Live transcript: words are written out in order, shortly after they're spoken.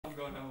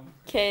going home.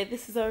 Okay,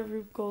 this is our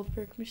Rube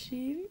Goldberg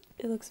machine.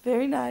 It looks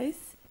very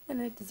nice,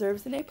 and it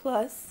deserves an A+.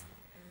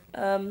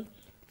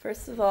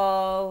 First of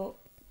all,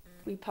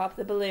 we pop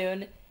the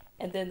balloon,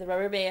 and then the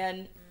rubber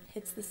band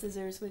hits the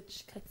scissors,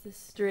 which cuts the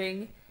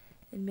string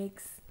and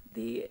makes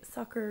the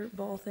soccer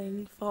ball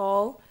thing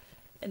fall,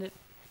 and it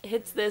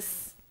hits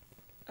this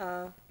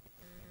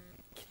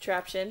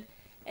contraption,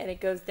 and it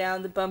goes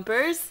down the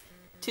bumpers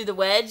to the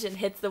wedge and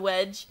hits the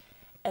wedge,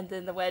 and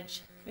then the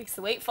wedge makes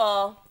the weight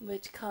fall,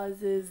 which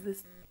causes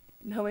this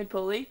homemade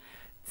pulley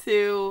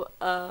to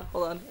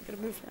hold on, I'm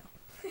gonna move now.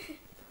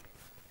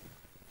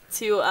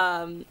 To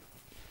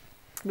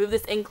move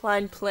this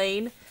inclined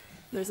plane.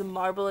 There's a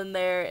marble in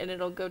there, and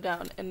it'll go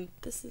down, and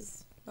this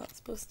is not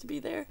supposed to be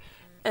there.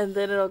 And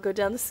then it'll go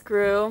down the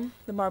screw.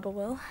 The marble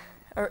will,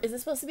 or is it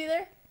supposed to be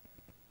there?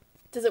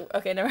 Does it?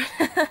 Okay, never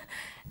mind.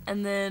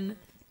 And then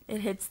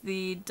it hits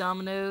the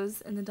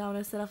dominoes, and the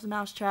dominoes set off the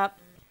mousetrap,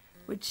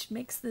 which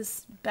makes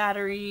this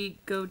battery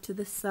go to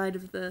the side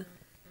of the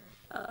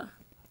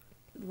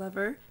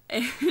lever,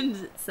 and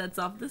it sets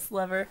off this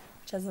lever,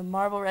 which has a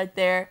marble right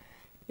there,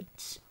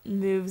 which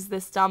moves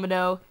this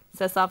domino,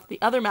 sets off the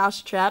other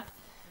mousetrap,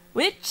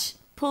 which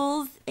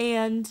pulls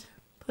and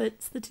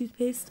puts the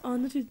toothpaste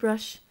on the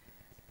toothbrush.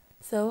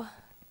 So,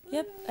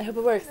 yep, I hope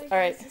it works. All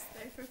right.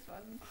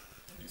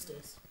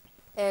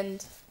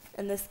 And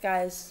this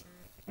guy's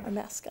our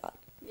mascot.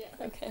 Yeah.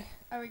 Okay.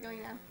 Are we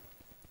going now?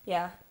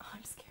 Yeah. Oh,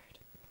 I'm scared.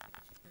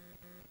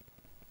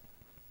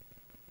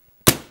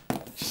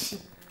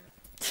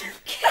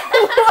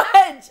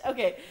 What?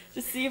 Okay,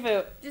 just see if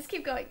it... Just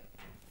keep going.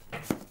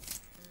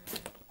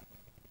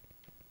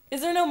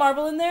 Is there no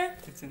marble in there?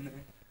 It's in there.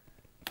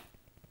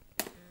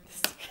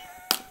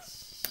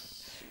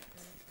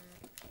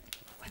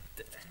 What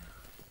the...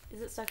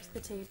 Is it stuck to the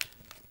tape?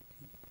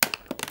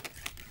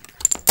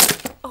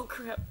 Oh,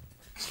 crap.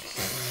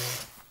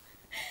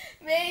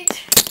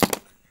 Mate.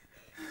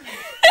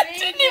 It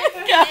didn't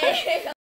even go.